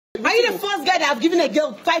you the first guy that have given a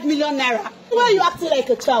girl 5 million naira? Why are you acting like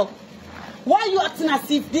a child? Why are you acting as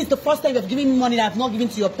if this is the first time you have given me money that I have not given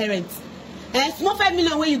to your parents? It's not 5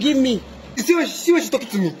 million when you give me. You see when she's talking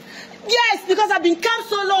to me? Yes, because I've been calm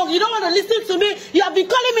so long. You don't want to listen to me. You have been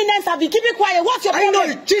calling me names. I've been keeping quiet. What's your problem? I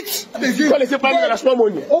know you cheat. You call it 5 million small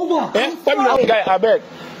money. Over. 5 million guy, I beg.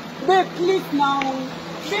 Babe, please now.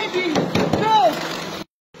 Baby, babe.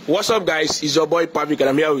 What's up, guys? It's your boy Pavik, and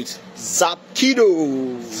I'm here with Zapkid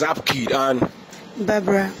and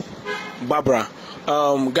Barbara.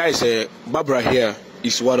 Guys, Barbara here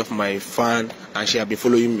is one of my fans, and she has been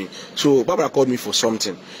following me. So Barbara called me for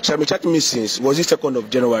something. She has been chatting me since, was it 2nd of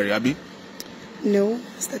January, Abby? No,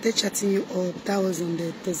 I started chatting you up. That was on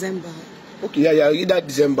the December. Okay, yeah, that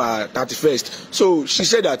December 31st. So she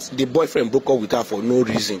said that the boyfriend broke up with her for no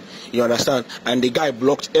reason. You understand? And the guy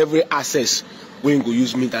blocked every access when you go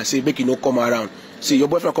use meet and say, make you no come around. See, your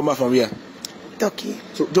boyfriend come out from here. Turkey.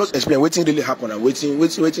 So just explain what really happened and waiting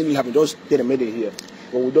really happened. Just tell them they here.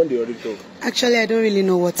 But we don't already talk. Actually, I don't really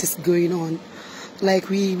know what is going on. Like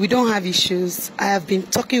we don't have issues. I have been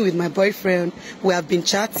talking with my boyfriend. We have been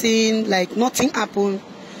chatting. Like nothing happened.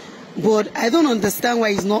 But I don't understand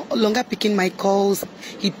why he's no longer picking my calls.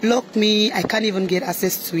 He blocked me. I can't even get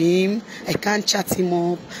access to him. I can't chat him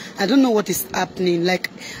up. I don't know what is happening. Like,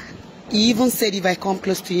 he even said if I come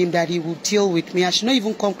close to him that he will deal with me. I should not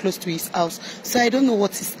even come close to his house. So I don't know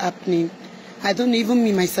what is happening. I don't even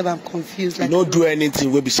me myself, I'm confused. Like, you don't do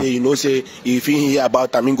anything where we say, say, if you hear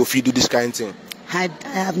about him, go feed do this kind of thing. I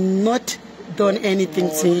have not done anything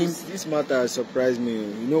to him. This matter surprised me.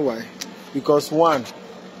 You know why? Because one,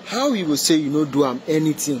 how you will say you no do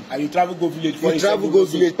anything? And you travel go village. You travel go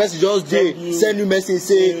village. Person just send you message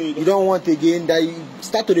say you don't want again. That you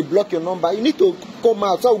start to block your number. You need to come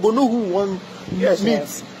out so we go know who want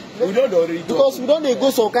meet. We don't already because we don't go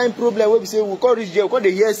some kind of problem where we say we call reach there, we call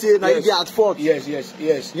the hear say now you get at fault.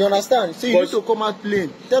 Yes. You understand? So you need to come out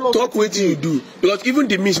plain. Tell us talk what you do. Because even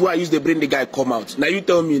the means why I use the bring the guy come out. Now you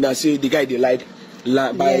tell me now say the guy they lied.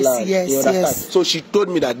 Yes. So she told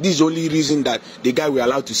me that this is the only reason that the guy will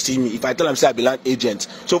allow to see me if I tell him say I be land agent.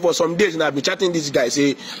 So for some days now I've been chatting this guy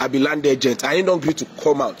say I be land agent. I ain't don't agree to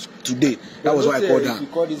come out today. That was why I called her. If you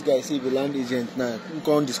call this guy say be land agent now, you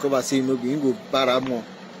can't discover say no be you go para more.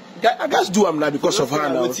 I just do him now because of her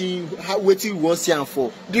now. Waiting you want see him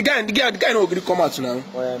for. The guy no agree come out now.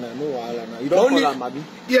 Oh yeah, no wahala now. You don't call him abi?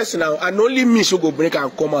 Yes now, and only me should go break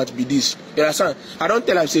and come out be this. You understand? I don't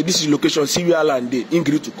tell him say this is location, see where land they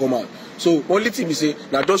agree to come out. So only thing he say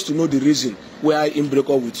now just to know the reason why I break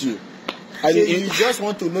up with you. And so you just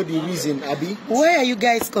want to know the reason, Abi? Why are you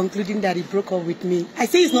guys concluding that he broke up with me? I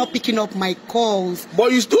say he's not picking up my calls.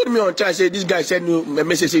 But you told me on chat, say this guy sent you a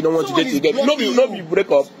message, say you don't want to get together. No, be break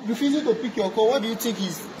up. Refusing to pick your call. What do you think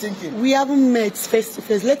he's thinking? We haven't met face to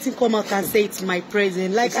face. Let him come out and say it's my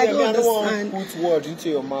present. Like I don't understand. I don't want to put words into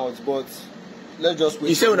your mouth, but let's just wait.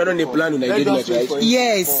 You said we don't need plan on engagement, right?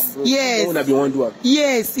 Yes.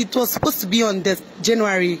 Yes, it was supposed to be on the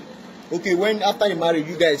January. Okay, when after the marriage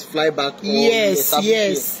you guys fly back?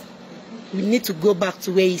 Yes. We need to go back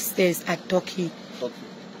to where he stays at Turkey. Oh,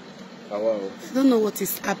 wow. I don't know what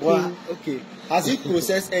is happening. Well, okay. Has he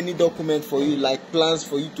processed any document for you, like plans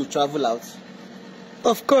for you to travel out?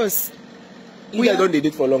 Of course. You guys don't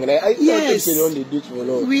date for long. Yes. Don't date for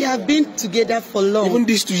long. We have been together for long. Even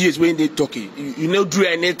these 2 years when they talking, you never do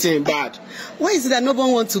anything bad. Why is it that no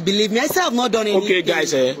one wants to believe me? I say I've not done anything. Okay,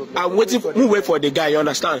 guys, I'm waiting. Wait for the guy. You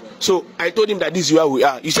understand? So I told him that this is where we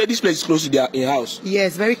are. You said this place is close to their house.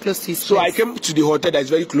 Yes, very close to his place. So I came to the hotel that is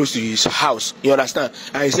very close to his house. You understand?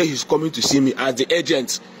 And he said he's coming to see me as the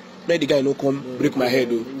agent. Let the guy no come break my head.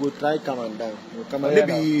 We will try calm down.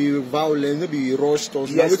 Maybe violent, maybe rushed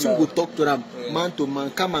us. Yes, we will talk to them man to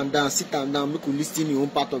man, calm down, sit down, make you listen your own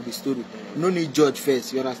part of the story. No need judge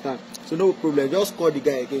first, you understand? So no problem. Just call the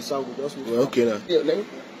guy again. So we'll just okay now. Yeah,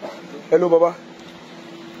 hello, Baba.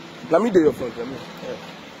 Let me do your phone.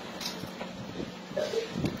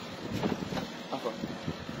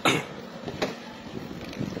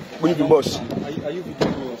 Good evening, boss. Are you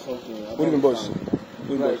videoing or something? Good evening, boss.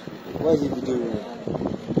 Why is he videoing?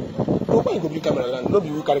 No, why you go bring camera land? No,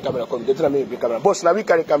 we carry camera come. They tell me bring camera. Boss, now we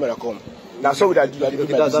carry camera come. Now so we that do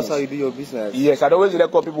that's how you do your business. Yes, I always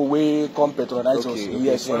record people way come patronize us.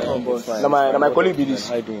 Yes, now my colleague be this.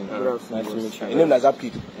 How you doing? Nice to meet you. Your name is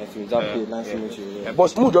Zapkid. Nice to meet you.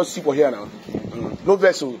 Boss, we just sit for here now. No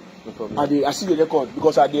vessel. No problem. I see the record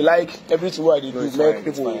because I they like everything what they do. Make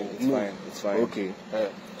people. It's fine. Okay.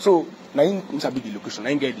 So now you sabi the location. Now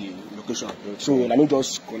you get the location. So now you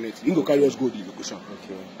just connect. You go carry us go the location.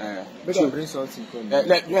 Okay. Make sure bring something.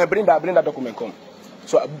 Bring that document come.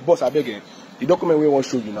 So boss, I beg you. the document we want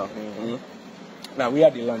to show you now. Now we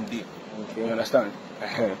are the land there. Okay. You understand?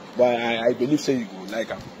 But I believe say you go like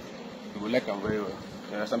him. You go like him very well.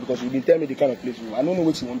 You understand? Because you been telling me the kind of place you want. I don't know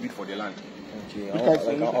what you want bid for the land. Okay. I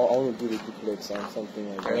want to do the duplex and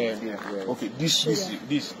something like that. Yeah. Okay.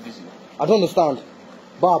 This. I don't understand.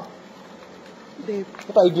 Bob, Babe.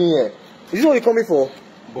 what are you doing here? Is this what you're coming for?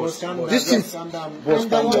 Boss, This shit. calm down.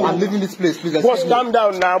 I'm leaving this place, please. Boss, calm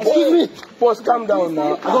down now. Excuse me. Boss, calm down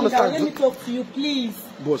now. I don't understand. Let me talk to you, please.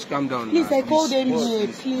 Boss, calm down Please, now. I called them here,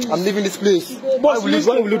 please. I'm leaving this place. Boss,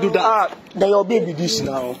 Why will you do that? Then your baby this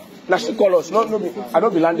now. Now she call us. No, I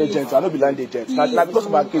don't be land agent. Now because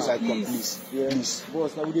of our case, I come. Please.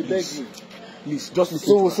 Boss, now we beg you. Please, just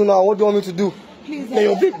listen. So now what do you want me to do? Please, Then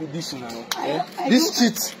your baby this now. This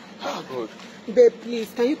cheat. Oh God. Babe,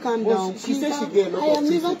 please, can you calm down? She said she get a lot I of am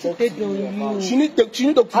things never to talk cheated on you. She need to.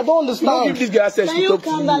 I don't understand. You don't give this girl access Can to you talk to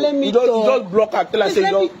calm down? Let me you. talk. Just block her. Tell her Please, say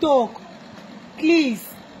let me don't. talk. Please.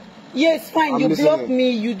 Yes, fine. I'm You listening. blocked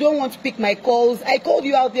me. You don't want to pick my calls. I called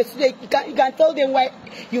you out yesterday. You can tell them why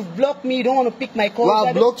you've blocked me. You don't want to pick my calls. Well,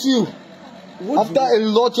 I blocked you. After a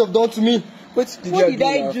lot you've done to me. What did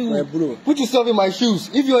I do? My bro? Put yourself in my shoes.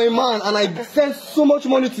 If you're a man and I sent so much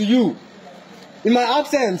money to you in my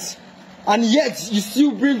absence, and yet you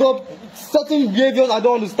still bring up certain behaviors I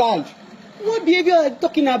don't understand. What behavior are you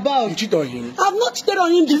talking about? You cheat on him. I've not cheated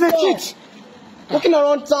on him He's before. a cheat. Walking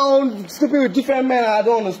around town, sleeping with different men, I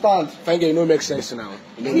don't understand. Fine girl, it don't make sense now.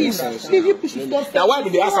 It don't make Please, sense please, you should stop. Now why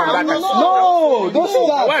did they ask him that time? No, don't say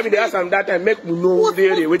Now that. why did they ask him that time? Make me know What-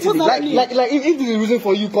 really what- waiting the what- guy. Like if there's a reason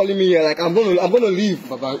for you calling me here, like I'm gonna leave.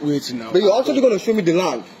 Baba, wait now. But you're actually gonna show me the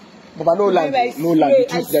land. Baba, no land. Babe, No land.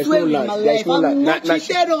 I There's no swear with land. my There's life, no I'm land. not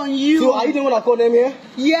cheated on you. So are you the one that called them here?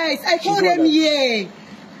 Yes, I called the one them that- here.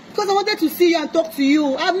 Because I wanted to see you and talk to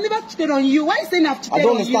you. I've never cheated on you. Why are you saying I've cheated I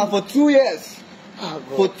don't on you? understand. For 2 years.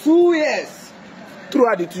 For 2 years.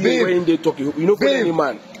 Throughout the 2 years Babe. when they talk, you know for Babe. any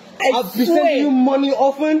man. I've been sending you money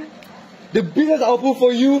often. The business I open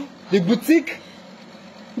for you, the boutique.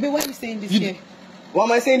 But why are you saying this You- here? What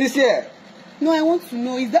am I saying this year? No, I want to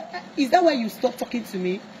know. Is that why you stopped talking to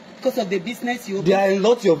me? Because of the business you opened? There are a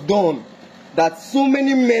lot you've done that so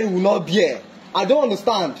many men will not bear. I don't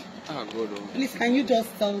understand. Ah, God. Please, can you just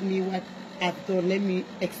tell me what I've done? Let me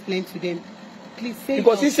explain to them. Please say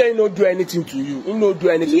Because it. he say he no do anything to you. He no do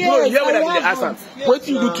anything. Yes, you know I when they ask him, haven't. what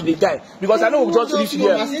you do to the guy? Because I know we just reach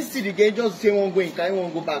here. I see the guy just say one go in, carry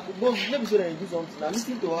one go back. But let me show them do something. Now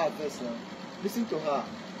listen to her first now. Listen to her.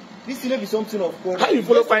 This will be something of course. How you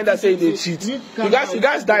follow find out say they cheat? You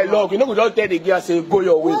guys dialogue. You know we don't tell the girl say go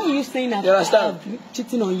your way. Why are you saying that You understand? I'm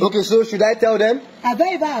cheating on you? Okay, so should I tell them? Have I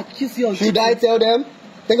ever accused you of Should cheating? I tell them?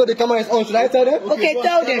 Thank God the camera is on. Should I tell them? Okay,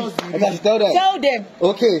 tell them. Okay, I should tell them. Tell them.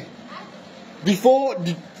 Okay. Before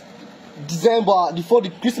the December, before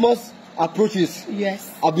the Christmas approaches, Yes.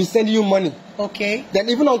 I've been sending you money. Okay. Then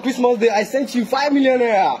even on Christmas Day, I sent you 5 million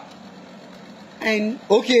naira. And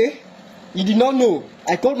Okay. You did not know.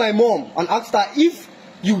 I called my mom and asked her if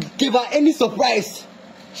you gave her any surprise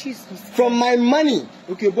Jesus. from my money.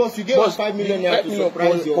 Okay, boss, you gave Boss, us 5 million naira to you know,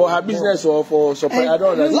 surprise your for her business or for surprise. I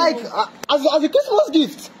don't understand. Like, as a Christmas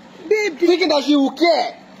gift. Babe, Thinking that she will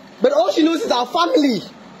care. But all she knows is her family.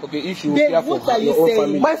 Okay, if you Babe, care for what are you your own saying?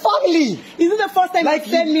 family. My family. is it the first time Like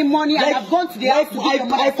you send me money and like- I've gone to the house to give your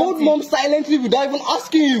mother I told something? mom silently without even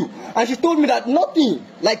asking you. And she told me that nothing.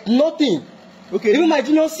 Like nothing. Okay. Even my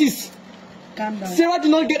junior sis. Calm down. Sarah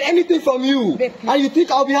did not get anything from you. Babe, please. And you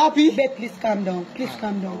think I'll be happy? Babe, please calm down. Please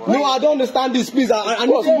calm down. No, I don't understand this, please. I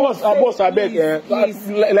need to- Boss, I beg. Please.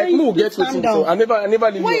 Like no Please get with calm him. down. So I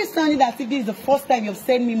never leave Why are you. you sounding as if this is the first time you've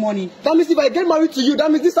sent me money? That means if I get married to you,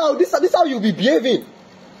 that means this how you'll be behaving.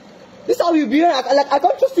 This how you'll be behaving. I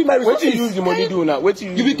can't just see my What resources. you use the money do now? What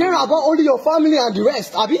you You be caring about only your family and the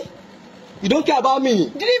rest, Abi? You don't care about me.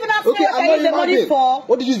 Did you even ask me Okay, what I'm I not use the in money market. for?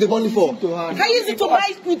 What did you use the money for? To her. I use it to buy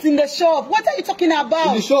fruits in the shop. What are you talking In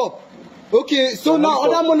about? the shop. Okay, so now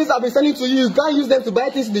other monies I've been sending to you, you can't use them to buy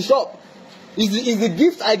things in the shop. Is the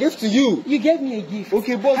gift I gave to you. You gave me a gift.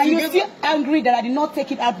 Okay, boss, And you you're gave- still angry that I did not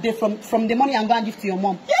take it out there from the money I'm going to give to your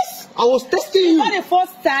mom. Yes, I was testing you. Not the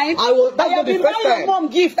first time. That's I have not the been first buying your time. mom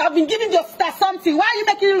gift. I've been giving your sister something. Why are you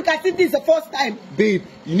making it look as if this is the first time? Babe,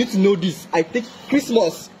 you need to know this. I take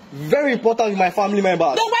Christmas very important with my family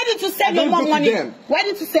members. Then why didn't you send I your don't mom go to money? them. Why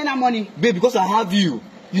didn't you send her money? Babe, because I have you.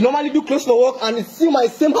 You normally do close to work and it's still my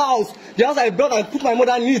same house. The house I built and put my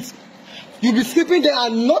mother in it. You'll be sleeping there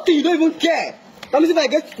and nothing, you don't even care. That means if I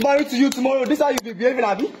get married to you tomorrow, this is how you'll be behaving,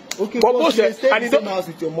 Abi? Okay, But boss, boss, you stay and in you the same don't- house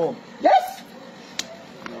with your mom. Yes.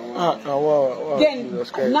 Wow. Then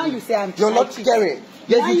Jesus Christ. now you say I'm You're not cheating. caring.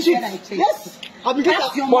 Yes, Now you you cheat. said I cheat. Yes. I've been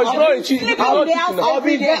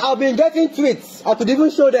getting tweets. I could even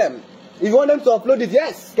show them. If you want them to upload it,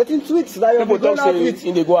 yes. Getting tweets that you're going out with.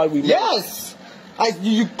 In the go out with. Yes.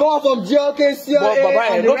 You come from JLK,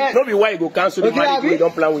 CIA, don't be why you go cancel the marriage we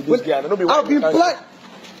don't plan with this guy. Don't be why you cancel.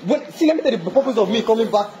 See, let me tell you the purpose of me coming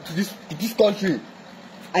back to this country.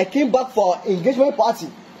 I came back for an engagement party.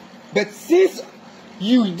 But since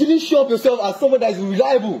you didn't show up yourself as someone that is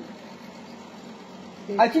reliable,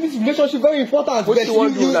 I think this relationship very important. What you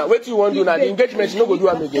want to do now? What you want to do now? The engagement, you no go do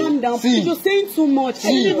am again. Calm down. See, you're saying too much. I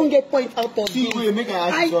didn't even get point out of this. Wait, make I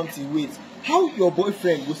ask you something. Wait. How your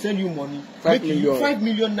boyfriend will send you money? 5 million. 5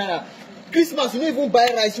 million naira. Christmas, you don't even buy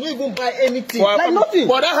rice, you don't even buy anything. Like nothing.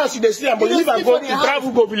 But that house you dey see am, but you live and go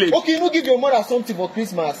travel go village. Okay, you no give your mother something for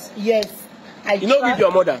Christmas. Yes. You no give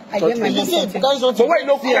your mother. I get my mom something. But why you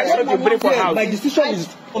no cook and you bring for house? My decision is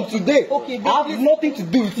from today. Okay, babe, I have nothing to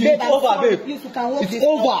do with you. It's over, babe. Please, you can work it's this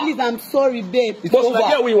over. Please, I'm sorry, babe. It's But over.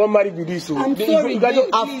 like we want marry with this. I'm sorry, babe.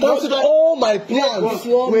 I've cancelled all my plans.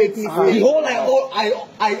 Wait, the whole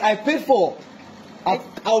I paid for. I'm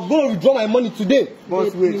going to withdraw my money today.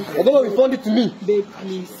 Boss, wait. I'm going to refund it to me. Babe,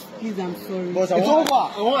 please. Please, I'm sorry. Boss, it's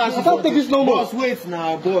over. I can't take this no more. Boss, wait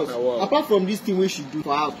now, boss. Apart from this thing we should do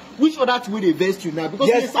for house, which other thing will they vest you now? Because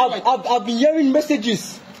yes, I've been hearing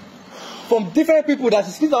messages from different people that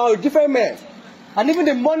she sleeps around with different men. And even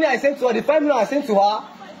the money I sent to her, the 5 million I sent to her,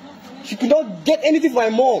 she could not get anything for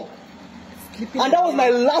my mom. And that was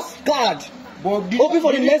my last card. Hoping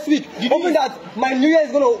for the next week. Hoping that my New Year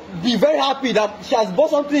is going to be very happy that she has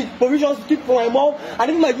bought something, provisions to keep for my mom,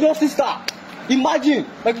 and even my junior sister. Imagine,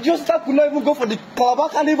 my junior sister could not even go for the Calabar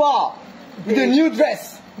Carnival with a new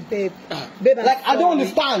dress. Babe, like, I don't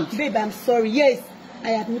understand. Babe, I'm sorry. Yes,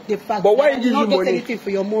 I admit the fact. But why did you not get money? anything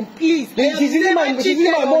for your mom? Please. She's using my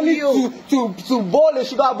money to ball a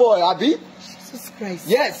sugar boy, Abby. Jesus Christ.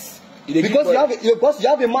 Yes. Because you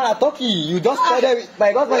have a man at Turkey, you just tell them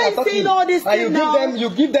my husband at Turkey, and you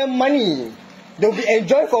give them money, they'll be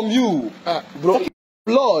enjoying from you. Bro,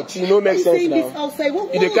 Lord, you know makes sense now.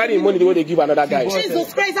 If they carry money, the way they give another guy.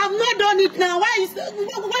 Jesus Christ, I've not done it now. What are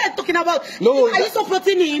you talking about? No, are you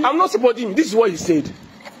supporting him? I'm not supporting him. This is what he said.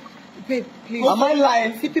 Babe, please. Am I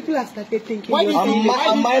lying? See, people have started thinking.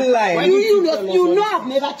 Am I lying? You know I've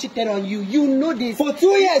never cheated on you. You know this. For 2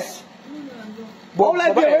 years. How will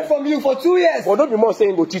I be away from you for 2 years? But don't be more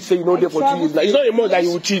saying go cheat, say you know there for 2 years. Like, it's not a more that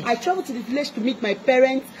you will cheat. I traveled to the village to meet my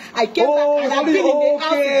parents. I came back and I've been in the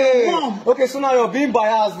house with your mom. Okay, so now you're being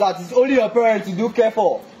biased that it's only your parents you do care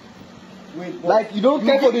for. Wait, like you don't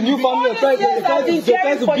care for the new family you're trying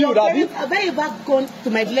to build, Abby? Have I ever gone to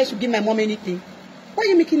my village to give my mom anything? Why are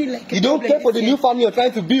you making it like you don't care for the new family you're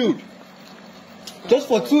trying to build? Just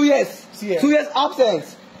for 2 years. 2 years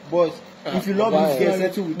absence. Boss. If you love this girl,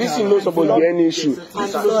 settle with this is not supposed to be any issue. I'm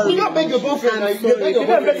sorry. You don't beg your boyfriend. You don't beg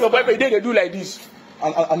your boyfriend. They do like this.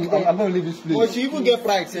 I'm going to leave this place. But you even get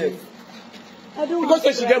pride, sir. I don't because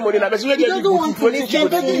when she get money now, but she will get big boutique. What she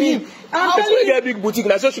gonna do? She will get big boutique.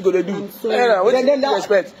 That's what she gonna do. Then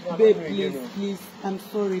respect. Babe, please. I'm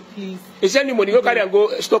sorry, please. You send you money, go carry and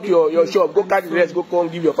go stock your shop. Go carry the rest. Go come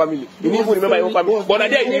give your family. You need to remember your own family. But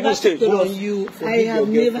there you even stay. I have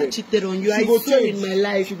never cheated on you. I swear in my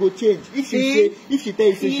life. She go change. If she tell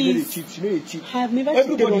you say she know cheat, she know cheat. I have never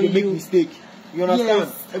cheated on you. Everybody will make mistake. You understand?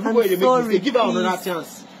 Yes, everybody will make mistake. Give her another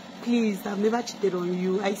chance. Please, I've never cheated on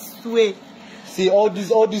you. I swear. See, all this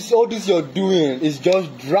you're doing is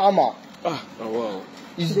just drama. Wow.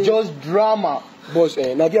 It's just drama. Boss,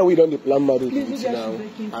 Nadia, we don't plan marriage please, now.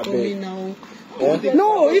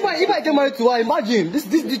 No, if I get married to her, imagine this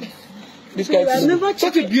kind of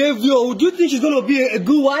such a behavior. Do you think she's gonna be a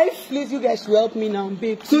good wife? Please, you guys should help me now,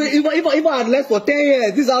 babe. So if I had left for 10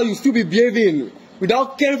 years, this is how you still be behaving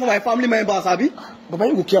without caring for my family members, Abby? But why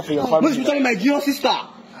you go care for your family? Most especially my junior sister.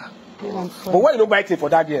 But why you not biting for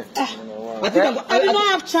that girl? I did not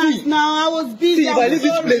have chance now. I was busy. See, if I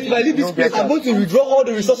leave this place, I'm going to withdraw all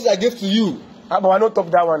the resources I gave to you. But I don't top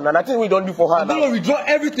that one, and I think we don't do for her. I'm going to withdraw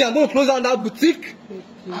everything. I'm going to close down that boutique.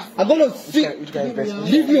 I'm going to see.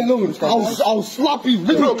 Leave me alone. I'll slap you.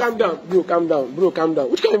 Bro, calm down. Bro, calm down.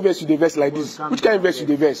 Which kind of invest you the vest like this? Which kind of invest you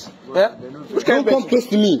the vest? Don't come close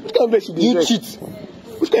to me. Which kind of invest you the vest? You cheat.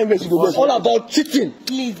 Which kind of invest you the vest? It's all about cheating.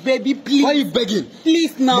 Please, baby, please. Why are you begging?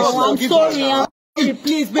 Please now. I'm sorry.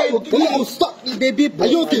 Please, baby. Please stop. Baby, are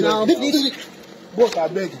you okay now? Boss, I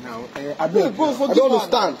beg now. I beg. I don't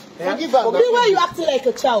understand. Forgive her. Why are you acting like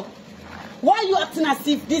a child? Why are you acting as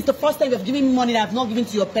if this is the first time you have given me money that I have not given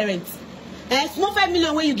to your parents? Small 5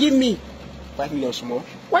 million when you give me. 5 million small?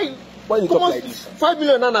 Why you talk like this? 5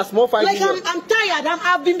 million and a small 5 million. Like I'm tired.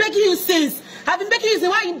 I've been begging you since. Why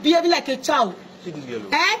are you behaving like a child? See this girl.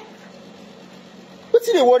 What's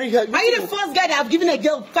in the worry here? Are you the first guy that have given a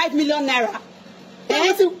girl 5 million naira?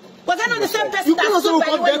 Was I not the same person that stood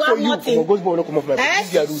by you when you have nothing?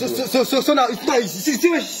 So now, see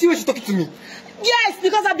where she's talking to me. Yes,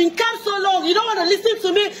 because I've been calm so long. You don't want to listen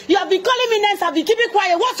to me. You have been calling me names. I've been keeping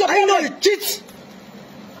quiet. What's your problem? I know it cheats.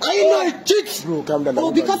 I know it cheats. Bro, calm down.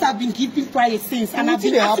 Oh, because I've been keeping quiet since, and I've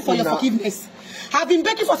been asking for your forgiveness. I've been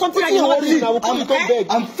begging for something and you want to.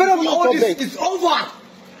 I'm fed up with all this. It's over.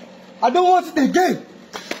 I don't want it again.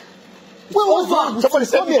 Over. Somebody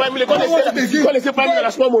said 5 million. Somebody said 5 million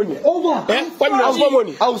is small money. Over. 5 million is small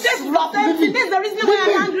money. This is the reason why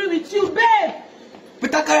I'm angry with you, babe.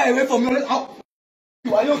 Peter, carry away from me.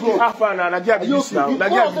 Are you okay? Nadia, be this now.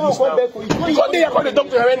 Nadia, be this now. Come there, come to talk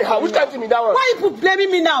to her anyhow. Which can't me that one? Why you blaming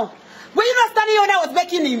me now? Were you not standing here when I was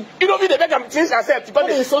begging him? You don't need to beg him since I said.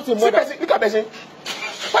 Look at person.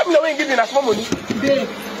 5 million when you give me that small money. Babe.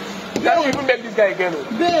 You don't even beg this guy again.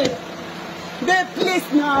 Babe,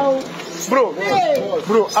 please now. Bro,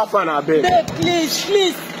 Afana, babe. Babe, please.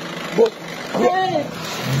 Babe.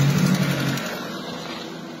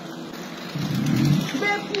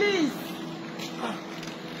 Babe, please.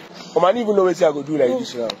 I don't even know what I go do like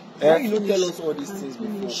this now. Why you don't tell us all these things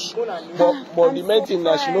before? But the main thing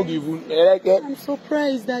that she not give you, I'm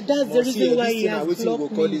surprised that's the reason why he has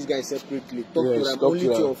blocked me. Call this guy separately. Talk to them, talk only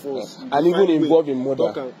to two of us. And even involve in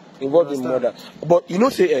murder. But you know,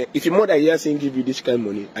 say if your mother here saying give you this kind of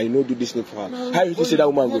money and you know do this thing for her, how you think say that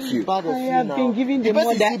woman go feel? I have been giving the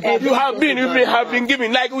mother. You have been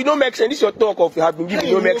giving, like we don't make sense. This is your talk of you have been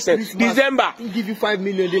giving, don't make sense. December. He give you 5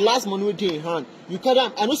 million, the last money we take in hand. You carry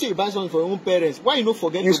them. I know say you buy something for your own parents. Why you not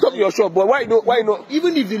forget? You stop your shop, but why not?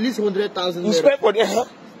 Even if they list 100,000, you spend for the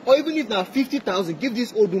or even if now 50,000, give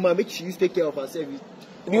this old woman, make sure you take care of herself.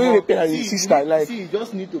 The way they pay her sister, like. See, you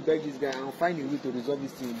just need to beg this guy and find a way to resolve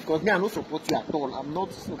this thing. Because me, I don't support you at all. I'm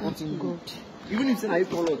not supporting you. Even if you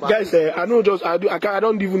call up. Guys, I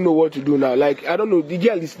don't even know what to do now. Like, I don't know. The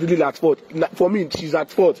girl is really at fault. For me, she's at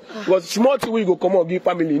fault. Because small thing will go come out give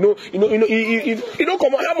family. You don't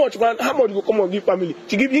come out how much, man? How much you go come out give family?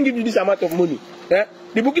 She give you this amount of money. Yeah?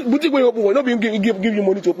 The boutique will open. Not give you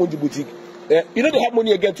money to open the boutique. Yeah? You know they have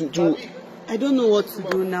money again to. I don't know what to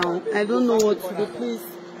do now. I don't know what to do. Please,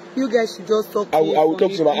 you guys should just talk to me. I will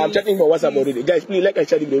talk to him. I'm checking for WhatsApp already. Guys, please, like I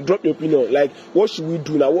said, drop your opinion. Like, what should we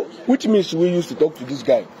do now? Which means should we use to talk to this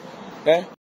guy? Eh?